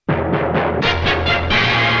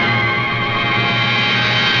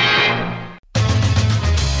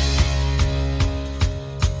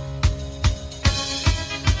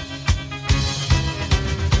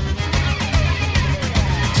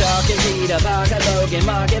Parker, Logan,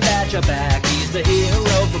 Mark, and Batch are back. He's the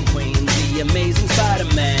hero from Queens, the Amazing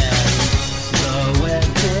Spider-Man. The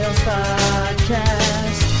WebTales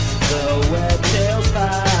Podcast. The WebTales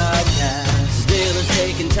Podcast. Villains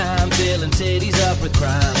taking time, filling cities up with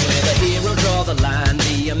crime. Where the hero draw the line,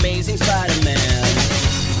 the Amazing Spider-Man.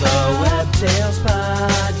 The WebTales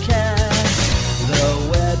Podcast. The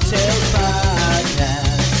WebTales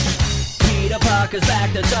Podcast. Peter Parker's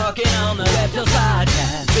back to talking on the WebTales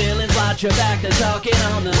Podcast. Villains watch your back to talking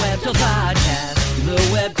on the WebTales Podcast. The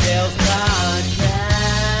WebTales Podcast.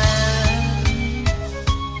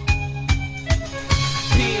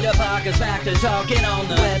 Peter Parker's back to talking on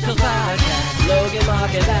the WebTales Podcast. Logan,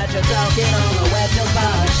 Mark, and Batch are talking on the WebTales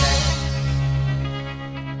Podcast.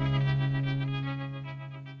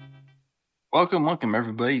 Welcome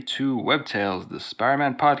everybody to WebTales, the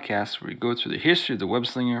Spider-Man podcast, where we go through the history of the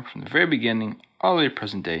web-slinger from the very beginning all the way to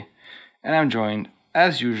present day. And I'm joined,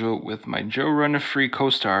 as usual, with my Joe Runner-free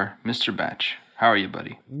co-star, Mr. Batch. How are you,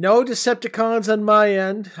 buddy? No Decepticons on my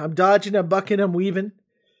end. I'm dodging, I'm bucking, I'm weaving.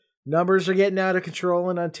 Numbers are getting out of control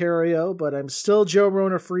in Ontario, but I'm still Joe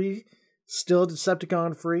Rona-free, still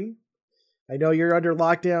Decepticon-free. I know you're under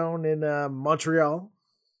lockdown in Montreal.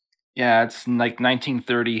 Yeah, it's like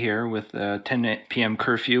 1930 here with 10 p.m.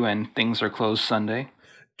 curfew and things are closed Sunday.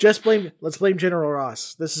 Let's blame General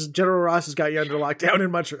Ross. General Ross has got you under lockdown in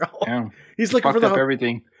Montreal. Yeah. He's looking for the Hulk.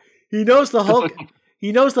 Everything. He knows the Hulk.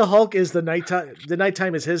 He knows the Hulk is the nighttime. The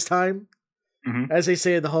nighttime is his time, as they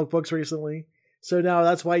say in the Hulk books recently. So now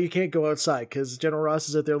that's why you can't go outside, because General Ross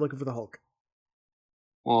is out there looking for the Hulk.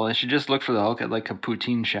 Well, I should just look for the Hulk at like a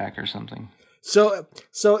poutine shack or something. So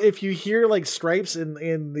if you hear like stripes in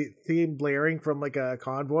the theme blaring from like a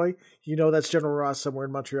convoy, you know that's General Ross somewhere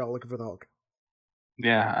in Montreal looking for the Hulk.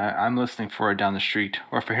 Yeah, I'm listening for it down the street.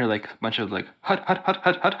 Or if I hear like a bunch of like hut.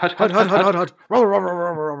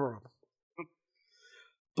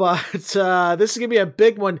 But this is gonna be a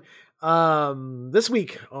big one this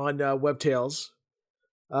week on WebTales.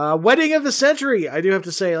 Wedding of the Century, I do have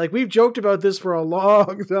to say. Like, we've joked about this for a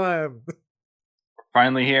long time.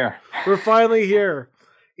 Finally here. We're finally here.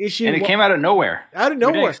 And it came out of nowhere. Out of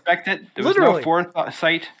nowhere. We didn't expect it. There was Literally. no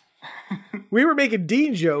foresight. We were making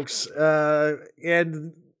Dean jokes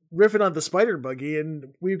and riffing on the spider buggy,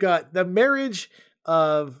 and we've got the marriage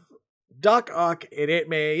of Doc Ock and Aunt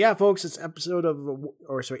May. Yeah, folks, it's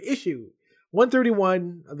issue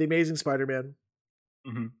 131 of The Amazing Spider-Man.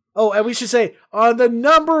 Mm-hmm. Oh, and we should say, on the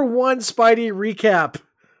number one Spidey recap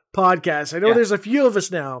podcast. I know there's a few of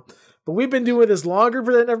us now, but we've been doing this longer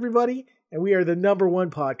than everybody, and we are the number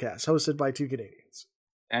one podcast hosted by two Canadians.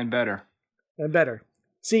 And better.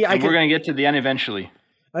 See, we're going to get to the end eventually.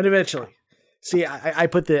 See, I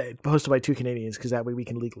put the hosted by two Canadians because that way we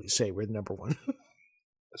can legally say we're the number one.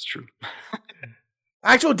 That's true.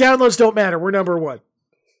 Actual downloads don't matter. We're number one.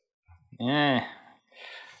 Yeah.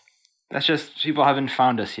 That's just people haven't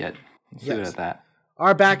found us yet. Let's leave it at that.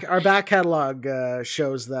 Our back catalog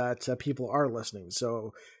shows that people are listening.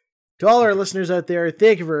 So to all our listeners out there,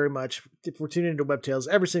 thank you very much for tuning into WebTales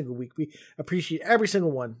every single week. We appreciate every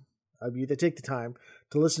single one of you that take the time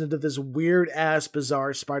to listen to this weird-ass,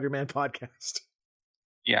 bizarre Spider-Man podcast.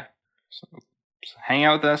 Yeah. So hang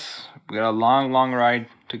out with us. We got a long, long ride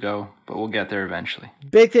to go, but we'll get there eventually.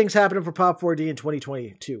 Big things happening for Pop 4D in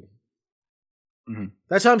 2022. Mm-hmm.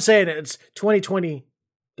 That's how I'm saying it. It's 2020... ...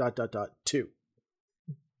 2.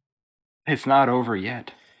 It's not over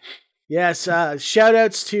yet. Yes, shout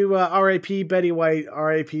outs to R.I.P. Betty White,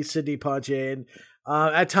 R.I.P. Sidney Poitier, and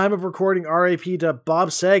at time of recording, R.I.P. to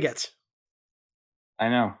Bob Saget. I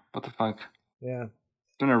know. What the fuck? Yeah.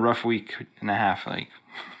 It's been a rough week and a half, like.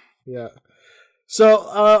 Yeah. So,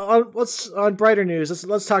 on brighter news,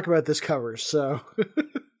 let's talk about this cover, so.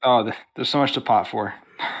 Oh, there's so much to pot for.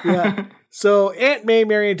 Yeah. So, Aunt May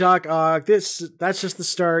marrying Doc Ock, that's just the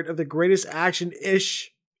start of the greatest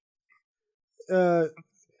action-ish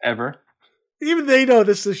ever. Even they know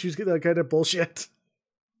this issue's kind of bullshit.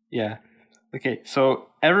 Yeah. Okay, so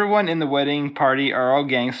everyone in the wedding party are all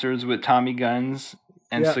gangsters with Tommy guns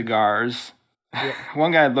and cigars. Yep.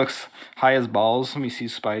 One guy looks high as balls when we see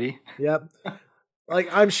Spidey. Yep. Like,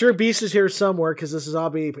 I'm sure Beast is here somewhere because this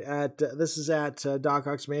is at Doc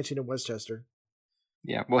Ock's mansion in Westchester.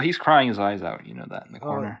 Yeah, well, he's crying his eyes out. You know that in the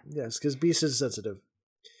corner. Yes, because Beast is sensitive.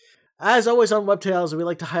 As always on WebTales, we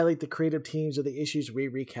like to highlight the creative teams of the issues we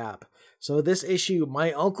recap. So this issue,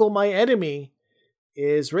 My Uncle, My Enemy,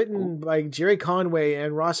 is written by Jerry Conway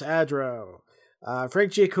and Ross Adro.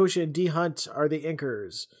 Frank Giacosa and D. Hunt are the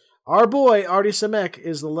inkers. Our boy, Artie Simek,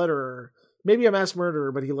 is the letterer. Maybe a mass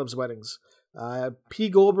murderer, but he loves weddings. P.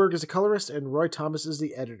 Goldberg is the colorist, and Roy Thomas is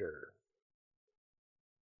the editor.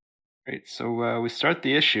 Right, so we start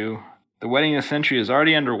the issue. The wedding of the century is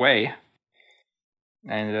already underway,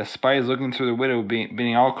 and the spy is looking through the window,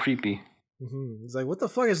 being all creepy. Mm-hmm. He's like, what the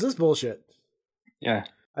fuck is this bullshit? Yeah.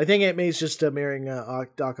 I think Aunt May's just marrying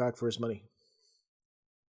Doc Ock for his money.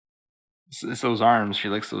 It's those arms. She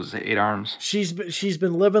likes those 8 arms. She's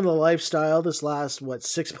been living the lifestyle this last,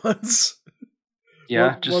 6 months?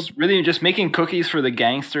 Yeah, really just making cookies for the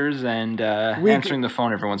gangsters and answering the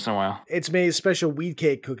phone every once in a while. It's May's special weed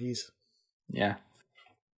cake cookies. Yeah.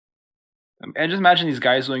 I just imagine these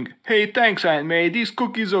guys going, "Hey, thanks, Aunt May. These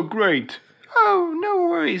cookies are great." "Oh, no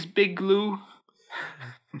worries, Big Lou."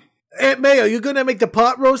 Aunt May, are you going to make the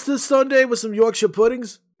pot roast this Sunday with some Yorkshire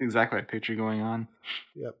puddings? Exactly what I picture going on.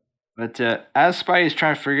 Yep. But as Spy is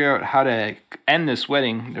trying to figure out how to end this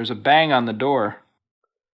wedding, there's a bang on the door.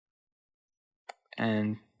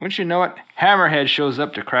 And wouldn't you know it, Hammerhead shows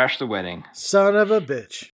up to crash the wedding. Son of a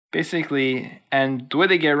bitch. Basically, and the way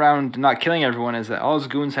they get around not killing everyone is that all his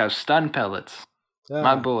goons have stun pellets,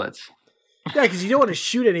 not bullets. Yeah, because you don't want to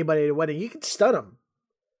shoot anybody at a wedding. You can stun them.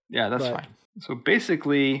 Yeah, that's fine. So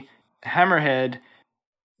basically, Hammerhead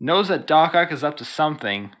knows that Doc Ock is up to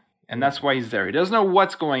something, and that's why he's there. He doesn't know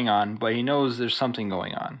what's going on, but he knows there's something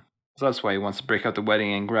going on. So that's why he wants to break out the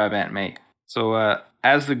wedding and grab Aunt May. So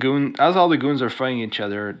as all the goons are fighting each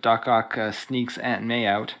other, Doc Ock sneaks Aunt May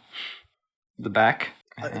out the back.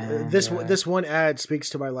 This one ad speaks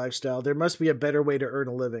to my lifestyle. There must be a better way to earn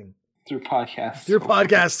a living. Through podcasts. Through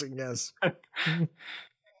podcasting, yes.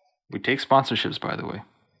 We take sponsorships, by the way.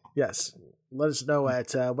 Yes. Let us know at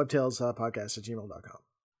webtailspodcast@gmail.com.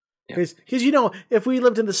 Yep. Because, if we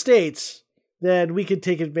lived in the States, then we could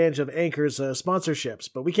take advantage of Anchor's sponsorships.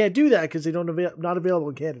 But we can't do that because they not available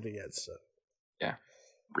in Canada yet. So. Yeah.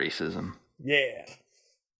 Racism. Yeah.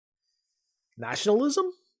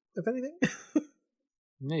 Nationalism, if anything.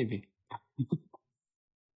 Maybe.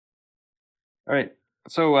 All right.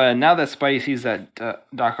 So now that Spidey sees that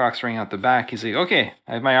Doc Ock's running out the back, he's like, okay,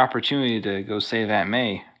 I have my opportunity to go save Aunt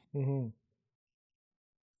May. Mm-hmm.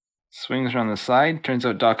 Swings around the side. Turns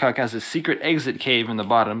out Doc Ock has a secret exit cave in the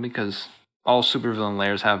bottom because all supervillain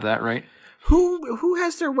layers have that, right? Who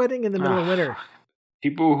has their wedding in the middle of winter?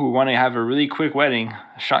 People who want to have a really quick wedding,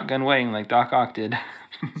 a shotgun wedding like Doc Ock did.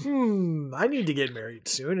 I need to get married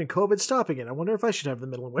soon, and COVID's stopping it. I wonder if I should have the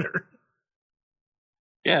middle of winter.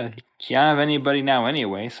 Yeah, you can't have anybody now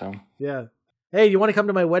anyway, so. Yeah. Hey, you want to come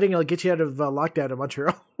to my wedding? I'll get you out of lockdown in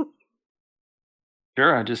Montreal.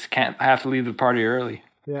 Sure, I have to leave the party early.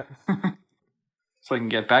 Yeah. So I can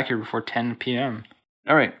get back here before 10 p.m.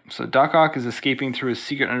 All right, so Doc Ock is escaping through a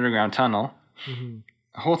secret underground tunnel. Mm-hmm.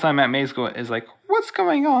 The whole time Aunt May is like, what's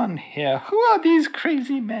going on here? Who are these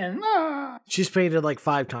crazy men? Ah! She's fainted like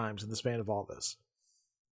 5 times in the span of all this.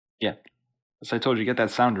 Yeah. So I told you, get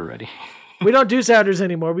that sounder ready. We don't do sounders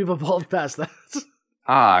anymore. We've evolved past that.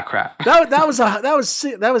 Ah, crap. That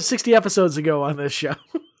was 60 episodes ago on this show.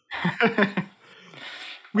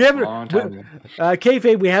 We haven't.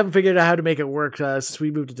 Kayfabe, we haven't figured out how to make it work since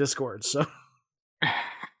we moved to Discord. So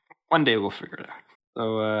one day we'll figure it out.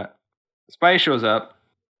 So Spy shows up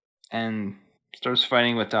and starts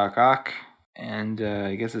fighting with Doc Ock, and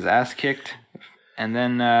he gets his ass kicked. And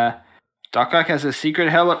then Doc Ock has a secret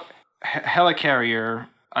helicarrier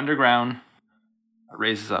underground.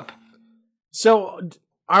 Raises up. So,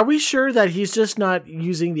 are we sure that he's just not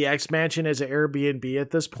using the X-Mansion as an Airbnb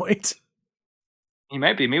at this point? He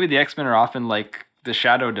might be. Maybe the X-Men are off in like the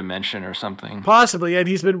shadow dimension or something. Possibly, and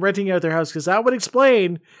he's been renting out their house because that would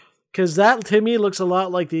explain. Because that to me looks a lot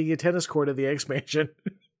like the tennis court of the X-Mansion.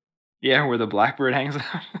 Yeah, where the Blackbird hangs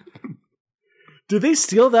out. Did they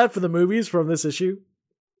steal that for the movies from this issue?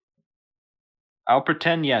 I'll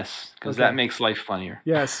pretend yes, because that makes life funnier.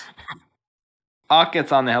 Yes. Ock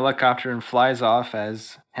gets on the helicopter and flies off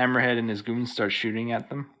as Hammerhead and his goons start shooting at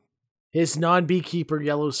them. His non-beekeeper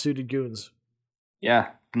yellow-suited goons. Yeah,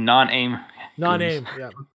 non-aim. Non-aim, yeah.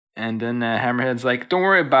 And then Hammerhead's like, don't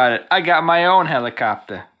worry about it. I got my own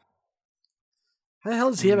helicopter. How the hell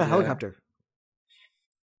does he have a helicopter?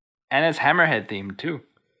 And it's Hammerhead themed, too.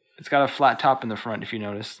 It's got a flat top in the front, if you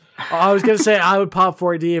notice. Oh, I was going to say, I would pop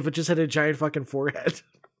 4D if it just had a giant fucking forehead.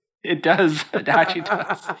 It does. It actually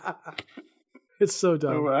does. It's so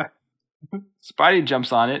dumb. So, Spidey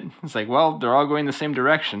jumps on it. It's like, well, they're all going the same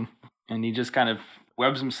direction. And he just kind of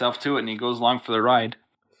webs himself to it, and he goes along for the ride.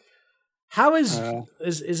 How is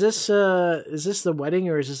this the wedding,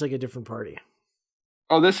 or is this like a different party?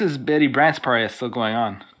 Oh, this is Betty Brant's party that's still going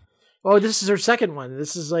on. Oh, this is her second one.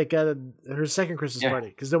 This is like her second Christmas party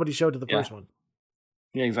because nobody showed to the first one.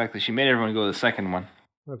 Yeah, exactly. She made everyone go to the second one.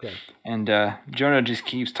 Okay. And Jonah just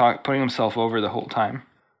keeps putting himself over the whole time.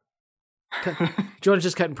 Jonah's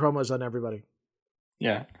just cutting promos on everybody.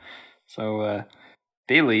 Yeah. So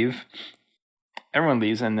they leave. Everyone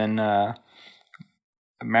leaves, and then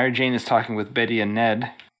Mary Jane is talking with Betty and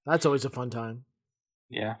Ned. That's always a fun time.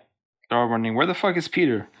 Yeah. They're all wondering, where the fuck is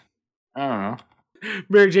Peter? I don't know.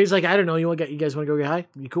 Mary Jane's like, I don't know. You guys want to go get high?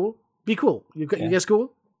 You cool? Be cool. You guys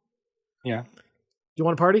cool? Yeah. You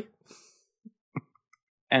want to party?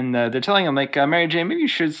 And they're telling him, like, Mary Jane, maybe you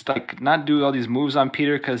should not do all these moves on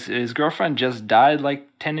Peter because his girlfriend just died like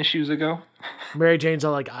 10 issues ago. Mary Jane's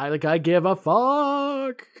all like, I give a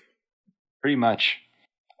fuck. Pretty much.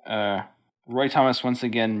 Roy Thomas once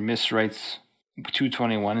again miswrites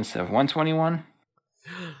 221 instead of 121.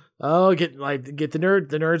 Oh, get the nerd.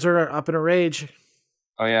 The nerds are up in a rage.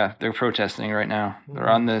 Oh yeah, they're protesting right now. They're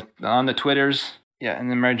on the Twitters. Yeah, and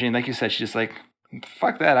then Mary Jane, like you said, she's just like,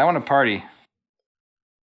 fuck that, I want to party.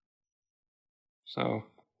 So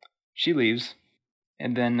she leaves.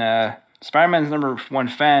 And then Spider-Man's #1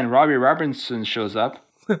 fan, Robbie Robinson, shows up.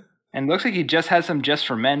 And looks like he just had some Just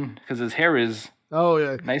for Men because his hair is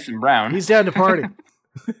nice and brown. He's down to party.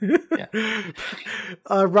 Yeah.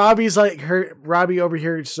 Robbie's like Robbie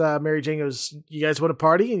overhears Mary Jane goes, "You guys want to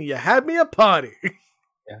party?" And you had me a party.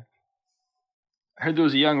 Yeah. I heard there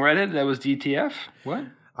was a young redhead that was DTF. What?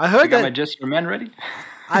 I heard got my Just for Men ready.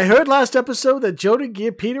 I heard last episode that Jonah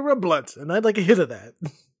gave Peter a blunt, and I'd like a hit of that.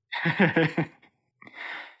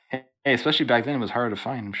 Hey, especially back then, it was hard to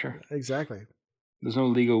find. I'm sure. Exactly. There's no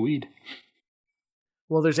legal weed.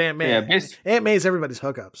 Well, there's Aunt May. Yeah, Aunt May's everybody's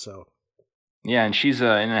hookup, so. Yeah, and she's in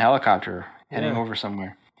a helicopter heading over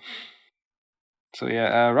somewhere. So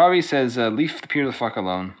yeah, Robbie says, leave Peter the fuck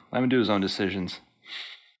alone. Let him do his own decisions.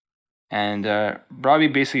 And Robbie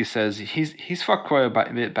basically says he's fucked quite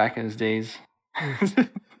a bit back in his days.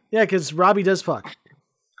 Yeah, because Robbie does fuck.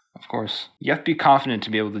 Of course. You have to be confident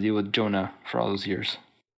to be able to deal with Jonah for all those years.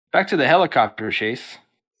 Back to the helicopter chase.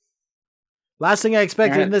 Last thing I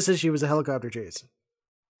expected in this issue was a helicopter chase.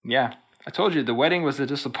 Yeah. I told you, the wedding was a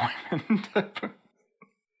disappointment.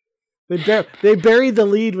 They buried the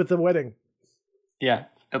lead with the wedding. Yeah.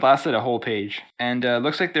 It lasted a whole page. And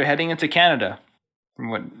looks like they're heading into Canada, from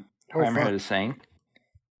what Hammerhead is saying.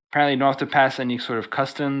 Apparently you don't have to pass any sort of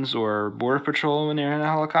customs or border patrol when you're in a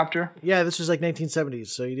helicopter. Yeah, this was like 1970s,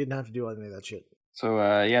 so you didn't have to do any of that shit. So,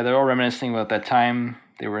 they're all reminiscing about that time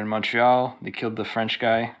they were in Montreal. They killed the French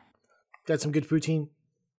guy. Got some good poutine.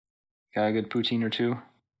 Got a good poutine or two.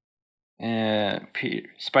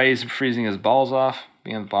 Spidey's freezing his balls off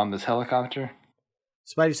being on the bottom of this helicopter.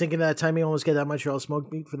 Spidey's thinking that time he almost got that Montreal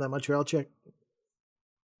smoked meat from that Montreal chick.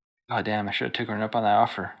 Oh, damn, I should have taken her up on that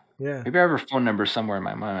offer. Yeah. Maybe I have her phone number somewhere in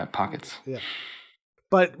my pockets. Yeah.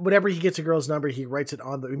 But whenever he gets a girl's number, he writes it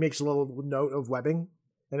on he makes a little note of webbing,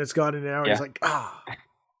 and it's gone in an hour, and he's like,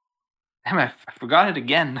 Damn, I forgot it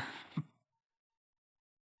again.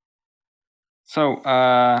 So,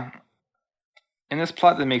 in this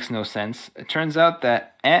plot that makes no sense, it turns out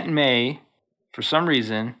that Aunt May, for some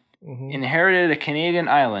reason, inherited a Canadian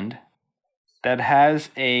island that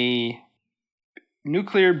has a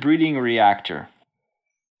nuclear breeding reactor.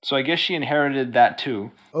 So I guess she inherited that too.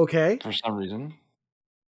 Okay. For some reason.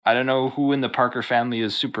 I don't know who in the Parker family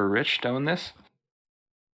is super rich doing this.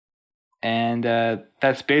 And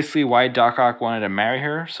that's basically why Doc Ock wanted to marry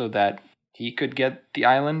her, so that he could get the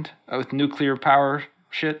island with nuclear power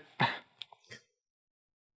shit.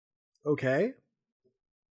 Okay.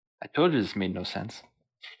 I told you this made no sense.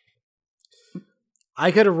 I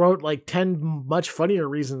could have wrote like 10 much funnier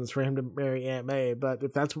reasons for him to marry Aunt May, but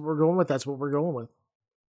if that's what we're going with, that's what we're going with.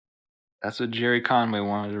 That's what Jerry Conway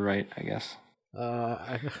wanted to write, I guess.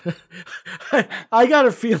 I got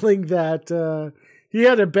a feeling that he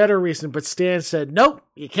had a better reason, but Stan said, nope,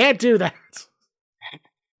 you can't do that.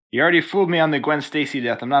 You already fooled me on the Gwen Stacy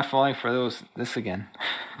death. I'm not falling for this again.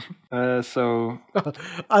 So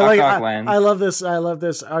I love this. I love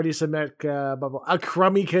this Artie Simek bubble. A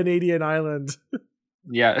crummy Canadian island.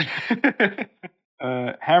 Yeah.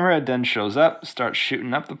 Hammerhead then shows up, starts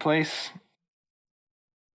shooting up the place.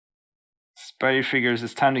 Spidey figures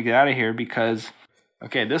it's time to get out of here because,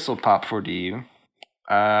 okay, this will pop for DU.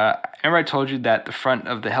 Remember I told you that the front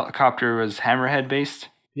of the helicopter was Hammerhead based?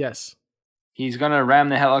 Yes. He's gonna ram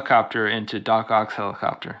the helicopter into Doc Ock's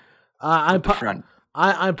helicopter. I'm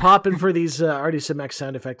popping for these Artie Simek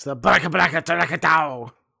sound effects. The braka braka taraka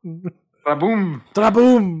dow. Boom.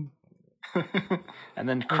 Boom. And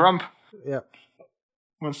then crump. Yep.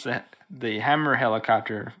 Once the Hammer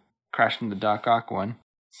helicopter crashed into the Doc Ock one.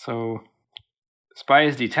 So Spy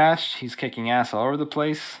is detached. He's kicking ass all over the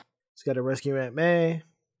place. He's got to rescue Aunt May.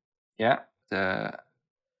 Yeah.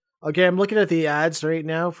 Okay, I'm looking at the ads right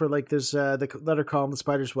now for like this the letter column, the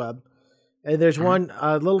Spider's Web. And there's one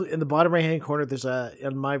little in the bottom right hand corner. There's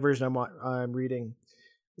in my version I'm reading.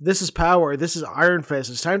 This is power. This is Iron Fist.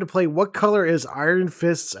 It's time to play. What color is Iron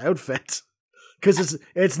Fist's outfit? Because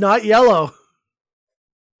it's not yellow.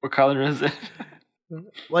 What color is it?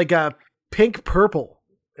 Like a pink purple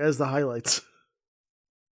as the highlights.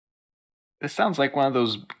 This sounds like one of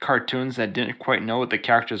those cartoons that didn't quite know what the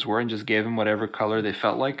characters were and just gave them whatever color they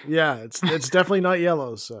felt like. Yeah, it's definitely not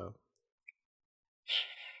yellow, so.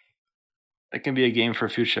 That can be a game for a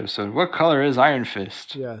future episode. What color is Iron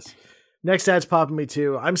Fist? Yes. Next ad's popping me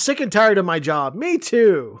too. I'm sick and tired of my job. Me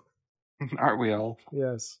too. Aren't we all?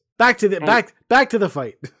 Yes. Back to the fight. Back to the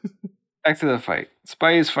fight.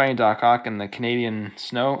 Spidey's fighting Doc Ock in the Canadian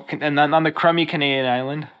snow, and on the crummy Canadian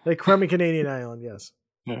island. The crummy Canadian island, yes.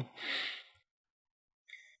 Yeah.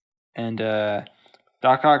 And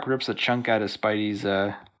Doc Ock rips a chunk out of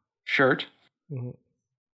Spidey's shirt,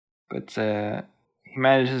 but he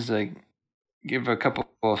manages to give a couple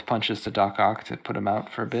of punches to Doc Ock to put him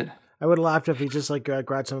out for a bit. I would have laughed if he just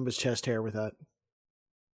grabbed some of his chest hair with that.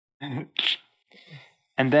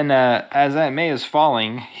 And then as Aunt May is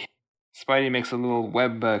falling, Spidey makes a little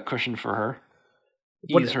web cushion for her.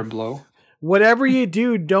 Ease her blow. Whatever you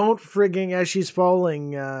do, don't frigging, as she's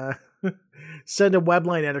falling, send a web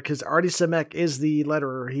line at her, because Artie Simek is the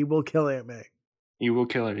letterer. He will kill Aunt May. He will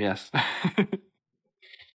kill her, yes.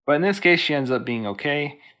 But in this case, she ends up being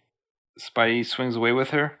okay. Spidey swings away with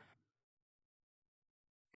her.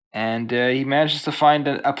 And he manages to find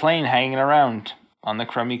a plane hanging around on the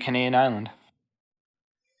crummy Canadian island.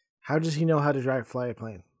 How does he know how to fly a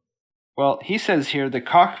plane? Well, he says here the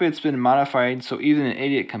cockpit's been modified so even an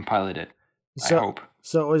idiot can pilot it. I hope.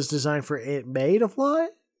 So it was designed for Aunt May to fly?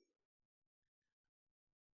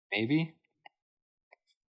 Maybe.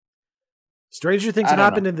 Stranger things have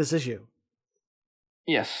happened in this issue.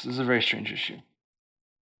 Yes, this is a very strange issue.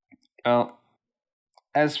 Well,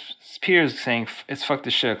 as Peter's saying, it's fuck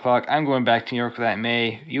this shit o'clock. I'm going back to New York with Aunt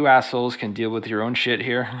May. You assholes can deal with your own shit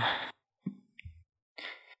here.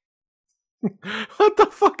 What the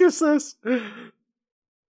fuck is this?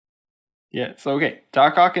 Yeah, so okay.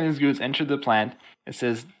 Doc Ock and his goons enter the plant. It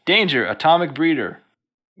says, danger, atomic breeder.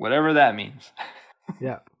 Whatever that means.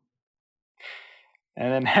 Yeah.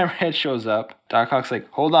 And then Hammerhead shows up. Doc Ock's like,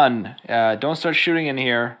 hold on, don't start shooting in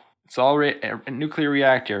here. It's all a nuclear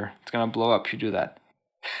reactor. It's going to blow up if you do that.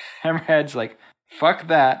 Hammerhead's like, fuck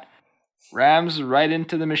that. Rams right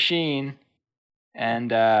into the machine.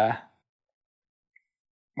 And,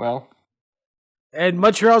 well. And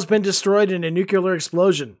Montreal's been destroyed in a nuclear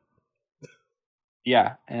explosion.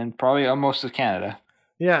 Yeah, and probably most of Canada.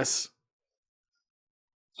 Yes.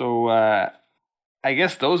 So, I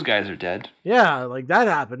guess those guys are dead. Yeah, like that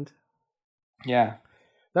happened. Yeah.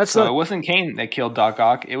 It wasn't Kane that killed Doc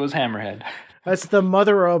Ock, it was Hammerhead. That's the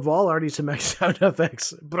mother of all Artie Simek sound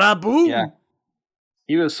effects. Bra-boom! Yeah.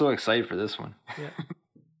 He was so excited for this one. Yeah.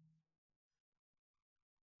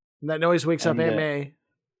 And that noise wakes up Aunt May.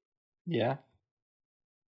 Yeah.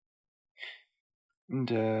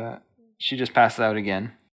 And she just passed out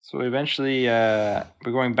again. So eventually we're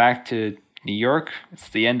going back to New York. It's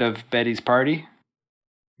the end of Betty's party.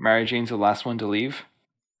 Mary Jane's the last one to leave.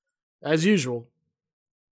 As usual.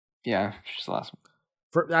 Yeah, she's the last one.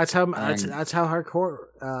 That's how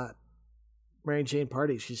hardcore Mary Jane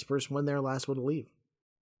parties. She's first one there, last one to leave.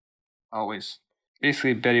 Always.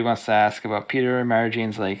 Basically, Betty wants to ask about Peter, and Mary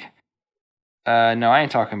Jane's like, no, I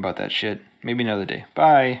ain't talking about that shit. Maybe another day.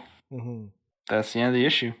 Bye. Mm-hmm. That's the end of the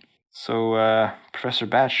issue. So, Professor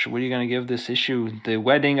Batch, what are you going to give this issue, the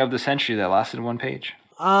wedding of the century that lasted one page?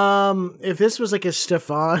 If this was like a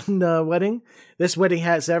Stefan wedding, this wedding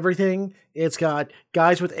has everything. It's got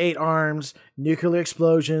guys with 8 arms, nuclear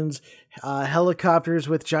explosions, helicopters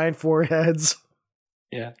with giant foreheads.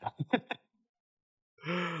 Yeah.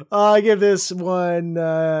 I give this one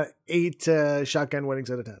 8 shotgun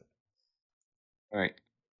weddings out of 10. All right.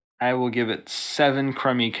 I will give it 7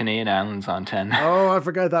 crummy Canadian islands on 10. Oh, I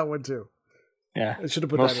forgot that one too. Yeah. I should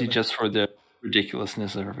have put mostly that in just for the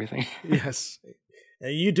ridiculousness of everything. Yes.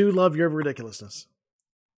 And you do love your ridiculousness.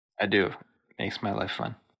 I do. It makes my life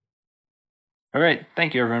fun. All right.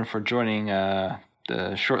 Thank you, everyone, for joining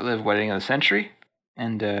the short-lived wedding of the century.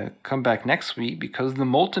 And come back next week because the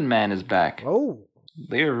Molten Man is back. Oh.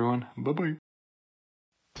 Later, everyone. Bye-bye.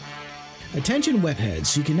 Attention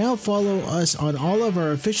webheads, you can now follow us on all of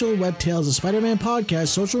our official Web Tales of Spider-Man podcast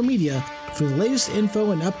social media for the latest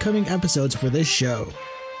info and upcoming episodes for this show.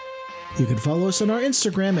 You can follow us on our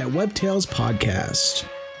Instagram at Webtails Podcast.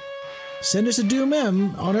 Send us a Doom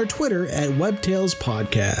M on our Twitter at Webtails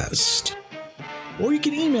Podcast. Or you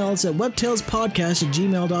can email us at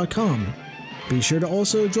webtailspodcast@gmail.com. Be sure to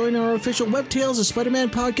also join our official Web Tales of Spider-Man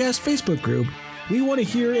podcast Facebook group. We want to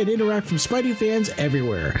hear and interact from Spidey fans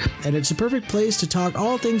everywhere, and it's a perfect place to talk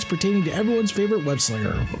all things pertaining to everyone's favorite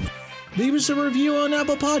web-slinger. Leave us a review on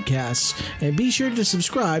Apple Podcasts, and be sure to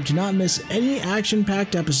subscribe to not miss any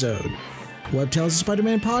action-packed episode. Web Tales of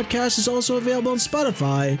Spider-Man podcast is also available on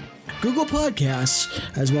Spotify, Google Podcasts,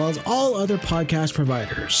 as well as all other podcast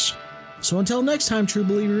providers. So until next time, true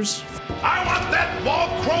believers. I want that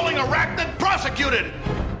wall-crawling arachnid prosecuted!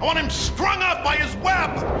 I want him strung up by his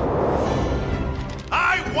web!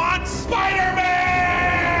 I want Spider-Man!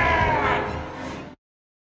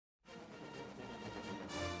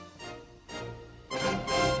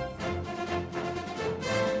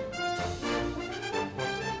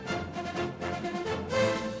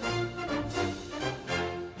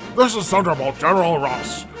 This is Thunderbolt General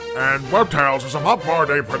Ross, and WebTales is a Popcorn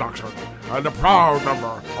Day production, and a proud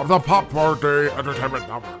member of the Popcorn Day Entertainment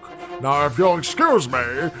Network. Now, if you'll excuse me,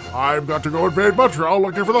 I've got to go invade Montreal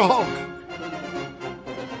looking for the Hulk.